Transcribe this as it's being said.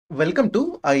Welcome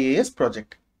to IAS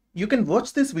project. You can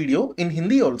watch this video in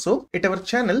Hindi also at our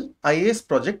channel IAS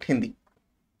Project Hindi.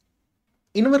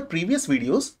 In our previous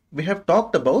videos, we have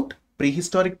talked about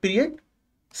prehistoric period,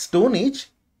 Stone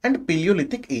Age and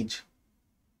Paleolithic Age.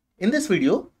 In this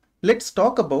video, let's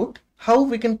talk about how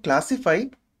we can classify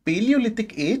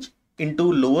Paleolithic Age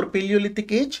into Lower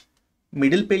Paleolithic Age,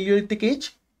 Middle Paleolithic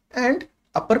Age and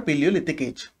Upper Paleolithic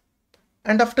Age.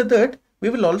 And after that, we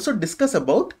will also discuss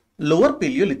about Lower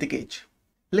Paleolithic Age.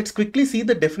 Let's quickly see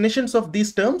the definitions of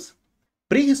these terms.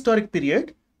 Prehistoric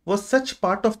period was such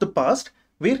part of the past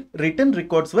where written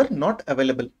records were not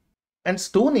available. And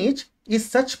Stone Age is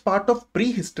such part of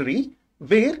prehistory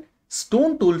where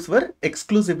stone tools were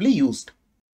exclusively used.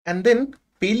 And then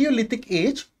Paleolithic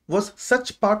Age was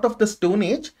such part of the Stone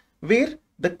Age where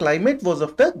the climate was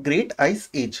of the Great Ice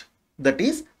Age, that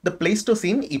is the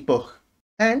Pleistocene epoch.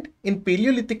 And in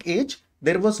Paleolithic Age,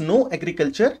 there was no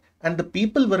agriculture and the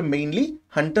people were mainly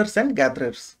hunters and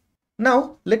gatherers.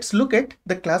 Now let's look at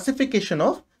the classification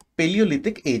of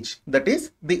Paleolithic Age, that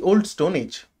is the Old Stone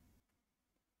Age.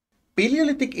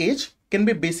 Paleolithic Age can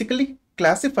be basically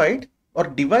classified or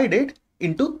divided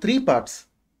into three parts.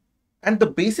 And the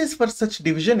basis for such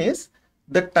division is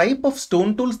the type of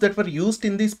stone tools that were used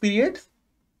in these periods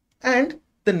and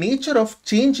the nature of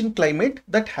change in climate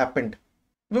that happened.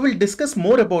 We will discuss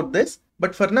more about this,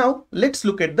 but for now, let's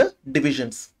look at the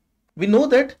divisions. We know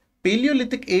that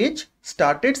Paleolithic Age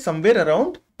started somewhere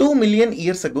around 2 million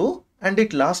years ago and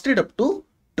it lasted up to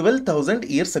 12,000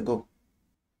 years ago.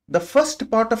 The first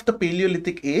part of the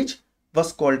Paleolithic Age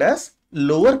was called as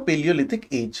Lower Paleolithic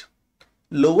Age.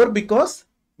 Lower because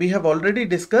we have already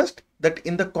discussed that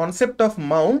in the concept of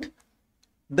mound,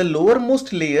 the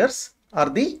lowermost layers are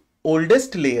the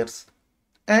oldest layers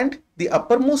and the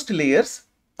uppermost layers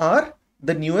are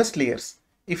the newest layers.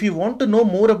 If you want to know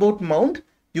more about mound,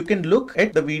 you can look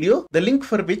at the video, the link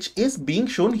for which is being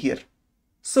shown here.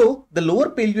 So the Lower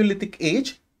Paleolithic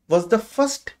Age was the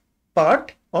first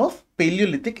part of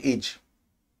Paleolithic Age.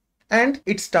 And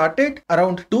it started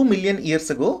around 2 million years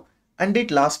ago and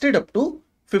it lasted up to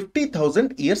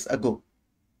 50,000 years ago.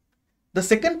 The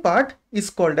second part is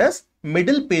called as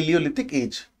Middle Paleolithic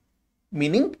Age,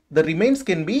 meaning the remains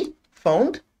can be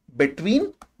found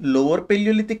between Lower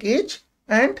Paleolithic Age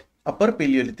and Upper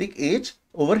Paleolithic Age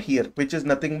over here, which is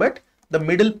nothing but the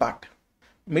middle part.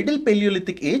 Middle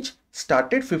Paleolithic Age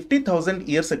started 50,000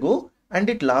 years ago and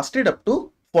it lasted up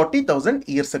to 40,000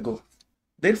 years ago.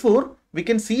 Therefore, we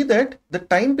can see that the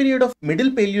time period of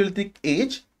Middle Paleolithic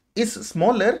Age is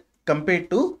smaller compared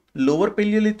to Lower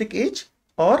Paleolithic Age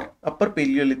or Upper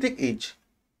Paleolithic Age.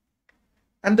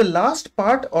 And the last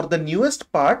part or the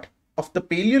newest part of the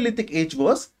Paleolithic Age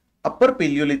was Upper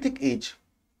Paleolithic Age.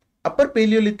 Upper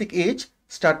Paleolithic Age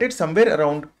started somewhere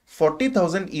around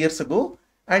 40,000 years ago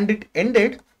and it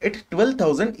ended at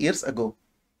 12,000 years ago.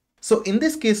 So in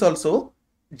this case also,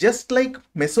 just like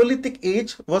Mesolithic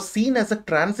Age was seen as a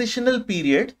transitional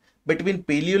period between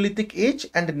Paleolithic Age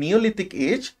and Neolithic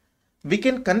Age, we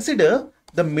can consider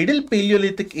the Middle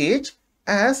Paleolithic Age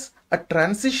as a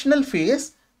transitional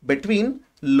phase between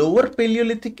Lower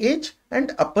Paleolithic Age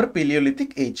and Upper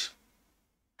Paleolithic Age.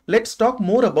 Let's talk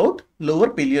more about Lower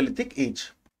Paleolithic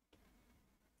Age.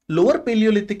 Lower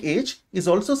Paleolithic Age is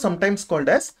also sometimes called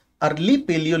as Early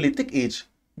Paleolithic Age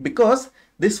because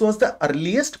this was the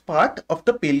earliest part of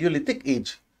the Paleolithic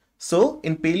Age. So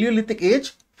in Paleolithic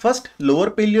Age, first Lower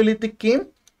Paleolithic came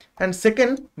and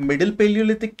second Middle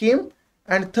Paleolithic came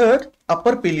and third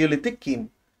Upper Paleolithic came.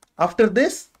 After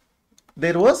this,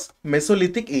 there was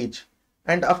Mesolithic Age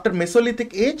and after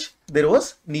Mesolithic Age, there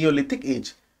was Neolithic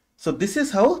Age. So this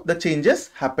is how the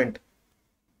changes happened.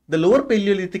 The Lower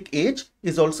Paleolithic Age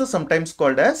is also sometimes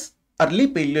called as Early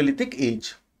Paleolithic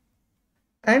Age.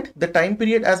 And the time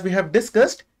period, as we have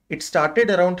discussed, it started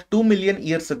around 2 million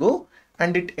years ago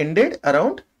and it ended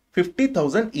around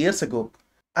 50,000 years ago.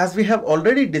 As we have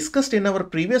already discussed in our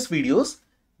previous videos,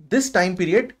 this time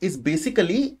period is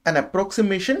basically an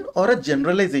approximation or a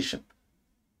generalization.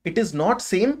 It is not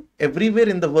same everywhere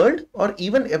in the world or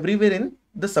even everywhere in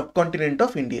the subcontinent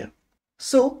of India.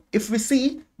 So if we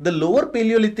see, the Lower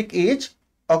Paleolithic Age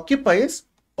occupies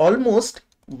almost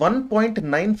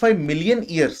 1.95 million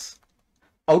years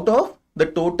out of the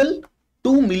total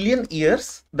 2 million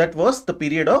years that was the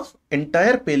period of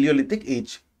entire Paleolithic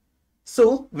Age.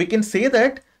 So we can say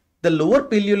that the Lower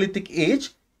Paleolithic Age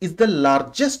is the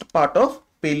largest part of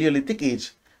Paleolithic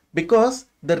Age because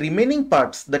the remaining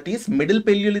parts, that is Middle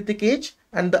Paleolithic Age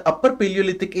and the Upper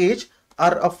Paleolithic Age,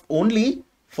 are of only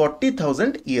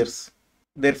 40,000 years.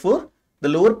 Therefore, the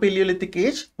Lower Paleolithic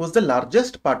Age was the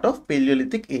largest part of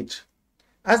Paleolithic Age.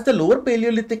 As the Lower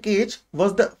Paleolithic Age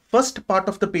was the first part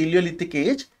of the Paleolithic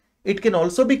Age, it can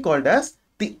also be called as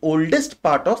the oldest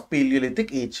part of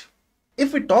Paleolithic Age.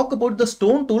 If we talk about the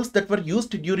stone tools that were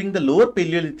used during the Lower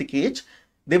Paleolithic Age,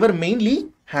 they were mainly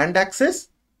hand axes,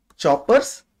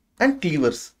 choppers, and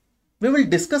cleavers. We will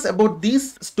discuss about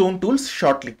these stone tools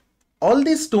shortly. All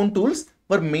these stone tools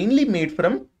were mainly made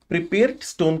from prepared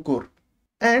stone core,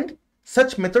 and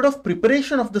such method of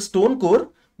preparation of the stone core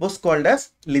was called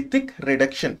as lithic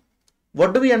reduction.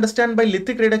 What do we understand by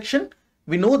lithic reduction?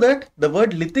 We know that the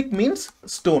word lithic means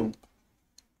stone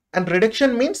and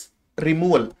reduction means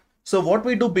removal. So what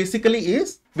we do basically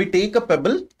is we take a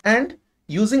pebble and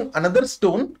using another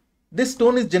stone, this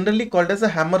stone is generally called as a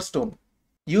hammer stone.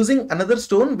 Using another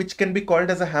stone which can be called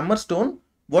as a hammer stone,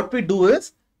 what we do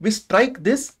is we strike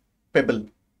this pebble.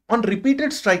 On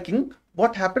repeated striking,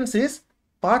 what happens is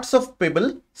parts of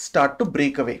pebble start to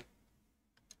break away.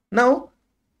 Now,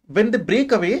 when they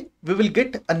break away, we will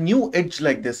get a new edge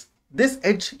like this. This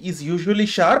edge is usually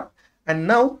sharp, and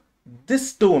now this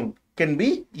stone can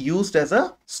be used as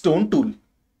a stone tool.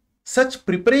 Such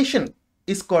preparation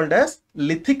is called as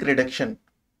lithic reduction.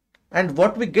 And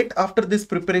what we get after this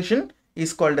preparation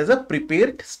is called as a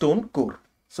prepared stone core.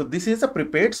 So this is a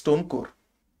prepared stone core.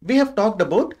 We have talked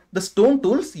about the stone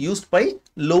tools used by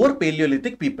Lower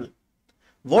Paleolithic people.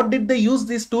 What did they use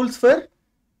these tools for?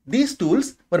 These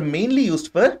tools were mainly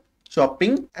used for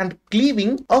chopping and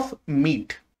cleaving of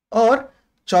meat, or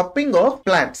chopping of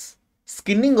plants,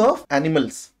 skinning of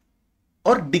animals,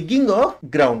 or digging of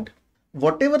ground.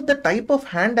 Whatever the type of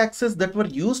hand axes that were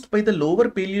used by the Lower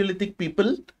Paleolithic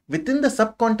people within the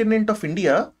subcontinent of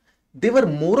India, they were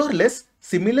more or less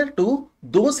similar to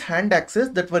those hand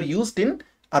axes that were used in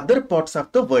other parts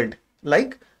of the world,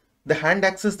 like the hand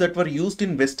axes that were used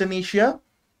in Western Asia,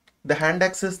 the hand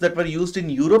axes that were used in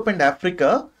Europe and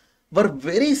Africa were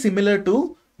very similar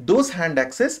to those hand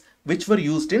axes which were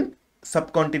used in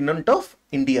subcontinent of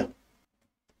India.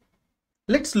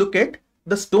 Let's look at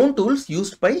the stone tools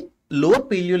used by Lower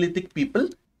Paleolithic people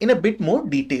in a bit more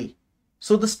detail.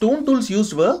 So the stone tools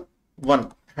used were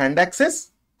 1. Hand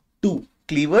axes, 2.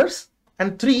 Cleavers,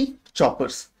 and 3.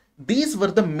 Choppers. These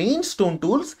were the main stone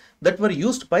tools that were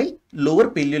used by Lower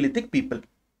Paleolithic people.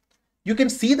 You can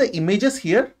see the images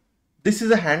here. This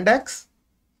is a hand axe,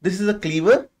 this is a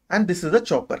cleaver, and this is a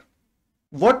chopper.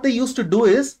 What they used to do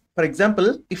is, for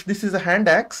example, if this is a hand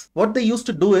axe, what they used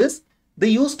to do is, they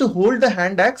used to hold the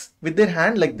hand axe with their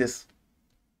hand like this.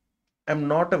 I'm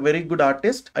not a very good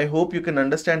artist. I hope you can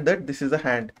understand that this is a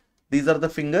hand. These are the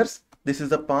fingers, this is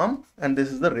the palm, and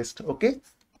this is the wrist, okay?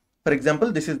 For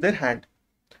example, this is their hand.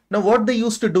 Now what they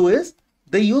used to do is,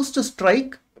 they used to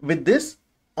strike with this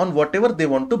on whatever they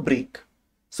want to break.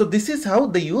 So this is how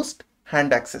they used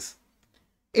hand axes.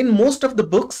 In most of the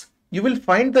books, you will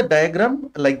find the diagram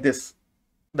like this,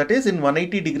 that is in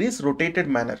 180 degrees rotated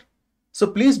manner. So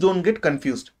please don't get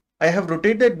confused. I have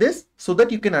rotated this so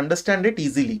that you can understand it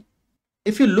easily.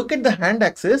 If you look at the hand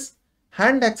axes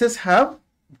have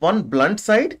one blunt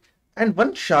side and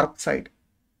one sharp side.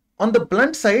 On the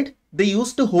blunt side, they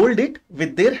used to hold it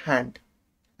with their hand,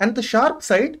 and the sharp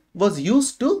side was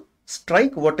used to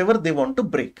strike whatever they want to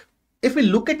break. If we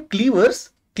look at cleavers,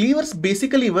 cleavers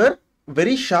basically were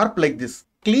very sharp like this.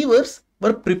 Cleavers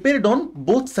were prepared on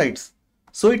both sides.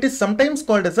 So it is sometimes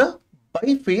called as a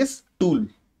biface tool.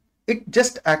 It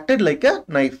just acted like a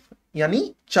knife,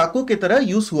 yani chaku ke tarah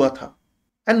use hua tha.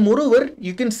 And moreover,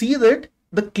 you can see that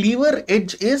the cleaver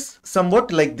edge is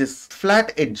somewhat like this,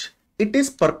 flat edge. It is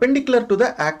perpendicular to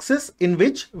the axis in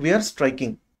which we are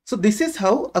striking. So this is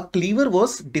how a cleaver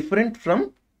was different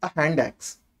from a hand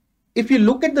axe. If you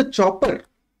look at the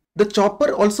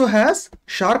chopper also has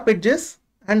sharp edges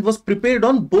and was prepared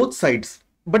on both sides.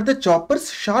 But the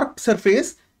chopper's sharp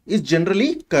surface is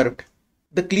generally curved.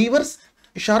 The cleaver's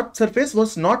sharp surface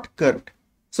was not curved.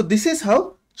 So this is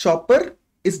how chopper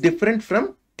is different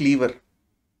from cleaver.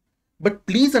 But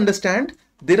please understand,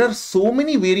 there are so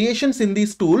many variations in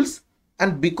these tools,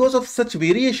 and because of such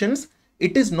variations,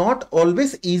 it is not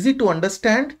always easy to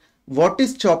understand what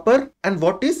is chopper and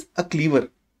what is a cleaver.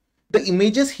 The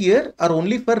images here are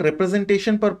only for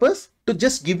representation purpose to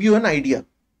just give you an idea.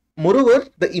 Moreover,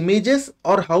 the images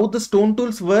or how the stone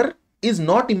tools were is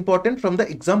not important from the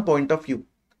exam point of view.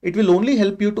 It will only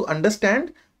help you to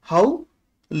understand how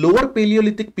Lower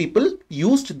Paleolithic people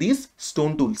used these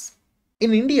stone tools.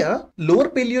 In India, Lower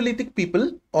Paleolithic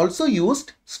people also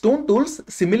used stone tools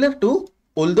similar to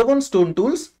Oldowan stone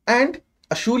tools and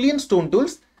Acheulean stone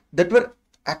tools that were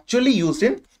actually used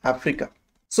in Africa.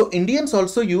 So Indians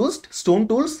also used stone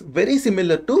tools very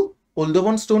similar to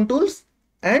Oldowan stone tools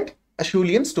and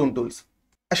Acheulean stone tools.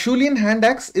 Acheulean hand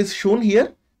axe is shown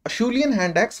here. Acheulean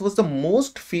hand axe was the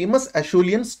most famous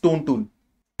Acheulean stone tool.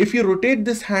 If you rotate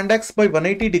this hand axe by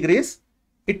 180 degrees,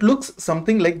 it looks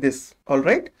something like this.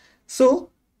 Alright. So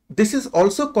this is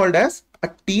also called as a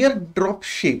teardrop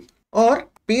shape or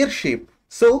pear shape.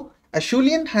 So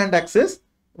Acheulean hand axes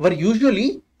were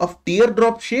usually of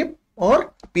teardrop shape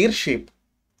or pear shape.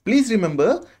 Please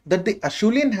remember that the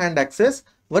Acheulean hand axes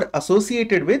were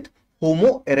associated with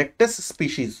Homo erectus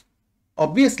species.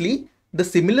 Obviously, the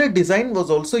similar design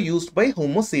was also used by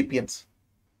Homo sapiens.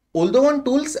 Oldowan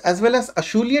tools as well as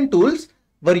Acheulean tools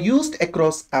were used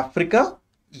across Africa,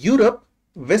 Europe,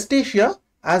 West Asia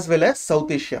as well as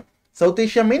South Asia. South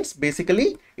Asia means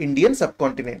basically Indian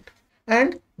subcontinent.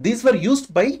 And these were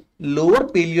used by Lower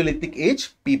Paleolithic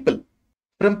Age people.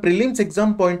 From prelims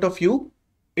exam point of view,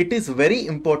 it is very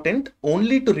important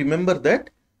only to remember that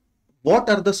what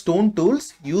are the stone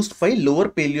tools used by Lower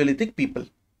Paleolithic people.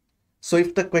 So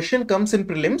if the question comes in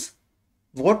prelims,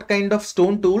 what kind of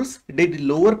stone tools did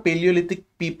Lower Paleolithic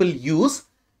people use?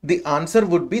 The answer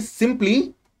would be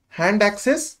simply hand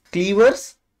axes,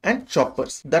 cleavers and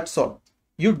choppers. That's all.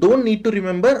 You don't need to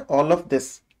remember all of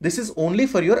this. This is only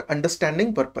for your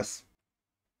understanding purpose.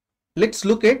 Let's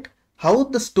look at how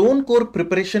the stone core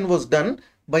preparation was done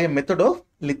by a method of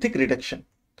lithic reduction.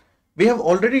 We have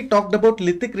already talked about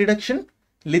lithic reduction.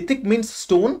 Lithic means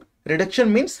stone,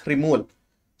 reduction means removal.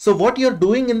 So what you're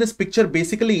doing in this picture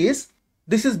basically is,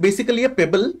 this is basically a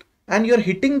pebble and you're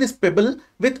hitting this pebble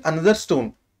with another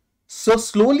stone. So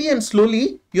slowly and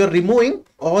slowly you're removing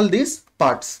all these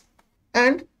parts.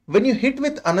 And when you hit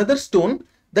with another stone,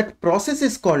 that process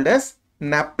is called as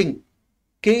knapping.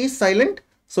 K is silent,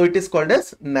 so it is called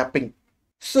as knapping.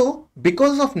 So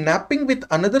because of knapping with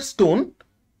another stone,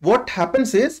 what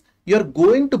happens is you're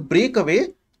going to break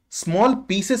away small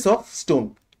pieces of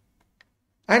stone.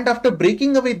 And after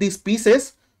breaking away these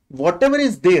pieces, whatever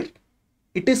is there,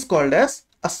 it is called as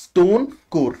a stone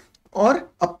core or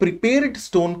a prepared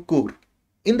stone core.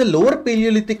 In the Lower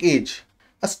Paleolithic Age,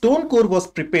 a stone core was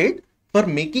prepared for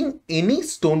making any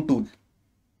stone tool.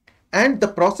 And the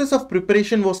process of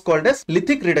preparation was called as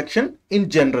lithic reduction in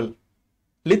general.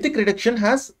 Lithic reduction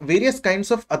has various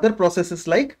kinds of other processes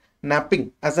like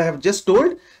knapping. As I have just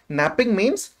told, knapping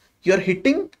means you are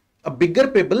hitting a bigger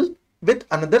pebble with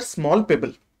another small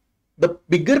pebble. The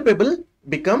bigger pebble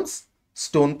becomes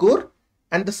stone core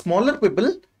and the smaller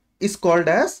pebble is called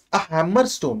as a hammer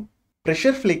stone.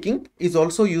 Pressure flaking is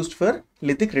also used for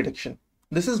lithic reduction.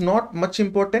 This is not much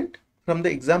important from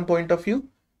the exam point of view,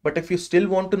 but if you still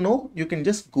want to know, you can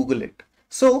just Google it.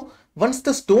 So once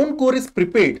the stone core is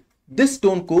prepared, this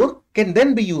stone core can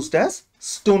then be used as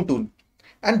stone tool.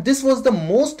 And this was the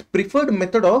most preferred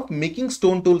method of making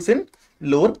stone tools in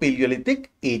Lower Paleolithic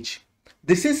Age.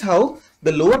 This is how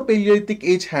the Lower Paleolithic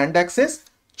Age hand axes,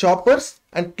 choppers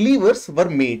and cleavers were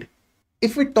made.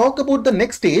 If we talk about the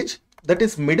next stage, that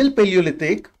is Middle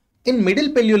Paleolithic, in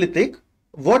Middle Paleolithic,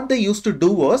 what they used to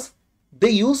do was, they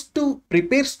used to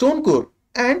prepare stone core,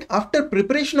 and after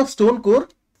preparation of stone core,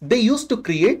 they used to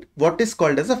create what is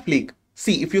called as a flake.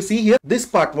 See, if you see here, this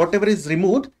part, whatever is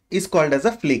removed, is called as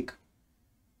a flake.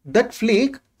 That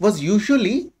flake was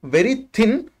usually very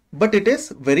thin, but it is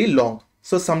very long.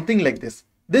 So something like this.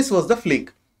 This was the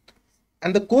flake.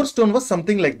 And the core stone was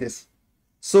something like this.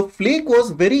 So flake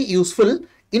was very useful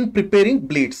in preparing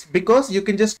blades because you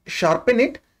can just sharpen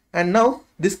it and now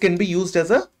this can be used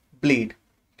as a blade.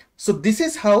 So this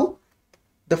is how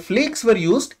the flakes were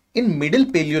used in Middle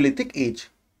Paleolithic Age.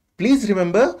 Please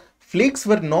remember, flakes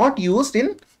were not used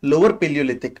in Lower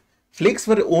Paleolithic. Flakes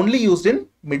were only used in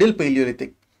Middle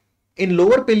Paleolithic. In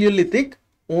Lower Paleolithic,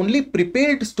 only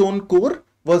prepared stone core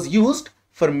was used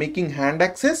for making hand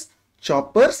axes,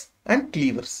 choppers and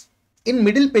cleavers. In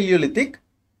Middle Paleolithic,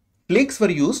 flakes were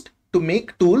used to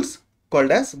make tools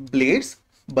called as blades,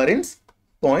 burins,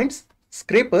 points,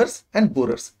 scrapers and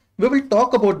borers. We will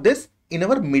talk about this in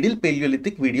our Middle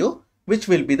Paleolithic video, which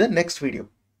will be the next video.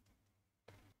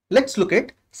 Let's look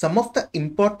at some of the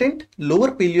important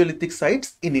Lower Paleolithic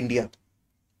sites in India.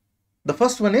 The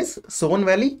first one is Soan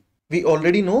Valley. We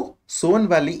already know Soan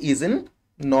Valley is in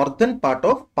northern part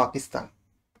of Pakistan.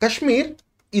 Kashmir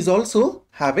is also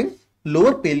having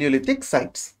Lower Paleolithic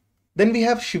sites. Then we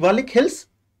have Shivalik Hills,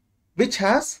 which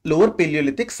has Lower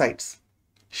Paleolithic sites.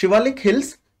 Shivalik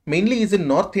Hills mainly is in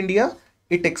North India.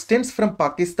 It extends from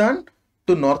Pakistan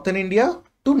to northern India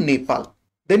to Nepal.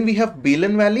 Then we have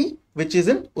Belan Valley, which is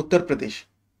in Uttar Pradesh.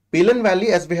 Belan Valley,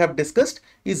 as we have discussed,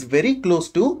 is very close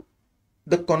to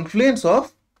the confluence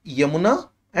of Yamuna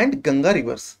and Ganga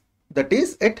rivers, that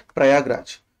is at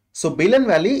Prayagraj. So Belan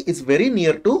Valley is very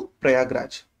near to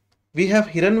Prayagraj. We have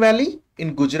Hiran Valley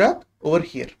in Gujarat over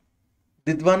here.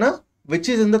 Didwana which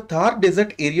is in the Thar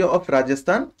desert area of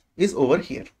Rajasthan, is over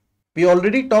here. We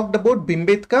already talked about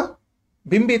Bhimbetka.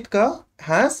 Bhimbetka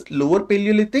has Lower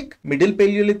Paleolithic, Middle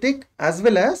Paleolithic as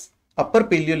well as Upper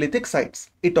Paleolithic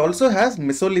sites. It also has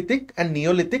Mesolithic and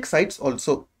Neolithic sites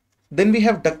also. Then we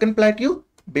have Deccan Plateau,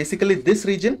 basically this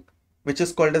region, which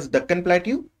is called as Deccan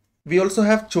Plateau. We also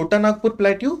have Chota Nagpur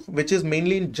Plateau, which is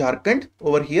mainly in Jharkhand.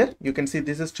 Over here, you can see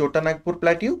this is Chota Nagpur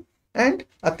Plateau, and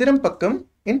Athirampakkam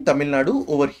in Tamil Nadu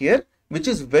over here, which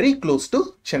is very close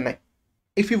to Chennai.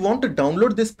 If you want to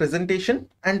download this presentation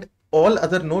and all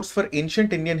other notes for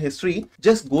ancient Indian history,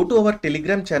 just go to our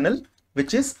Telegram channel,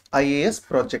 which is IAS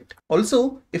Project.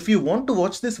 Also, if you want to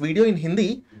watch this video in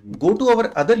Hindi, go to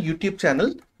our other YouTube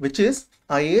channel, which is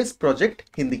IAS Project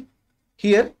Hindi.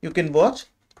 Here you can watch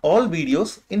all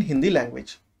videos in Hindi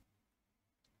language.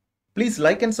 Please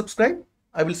like and subscribe.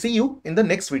 I will see you in the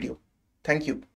next video. Thank you.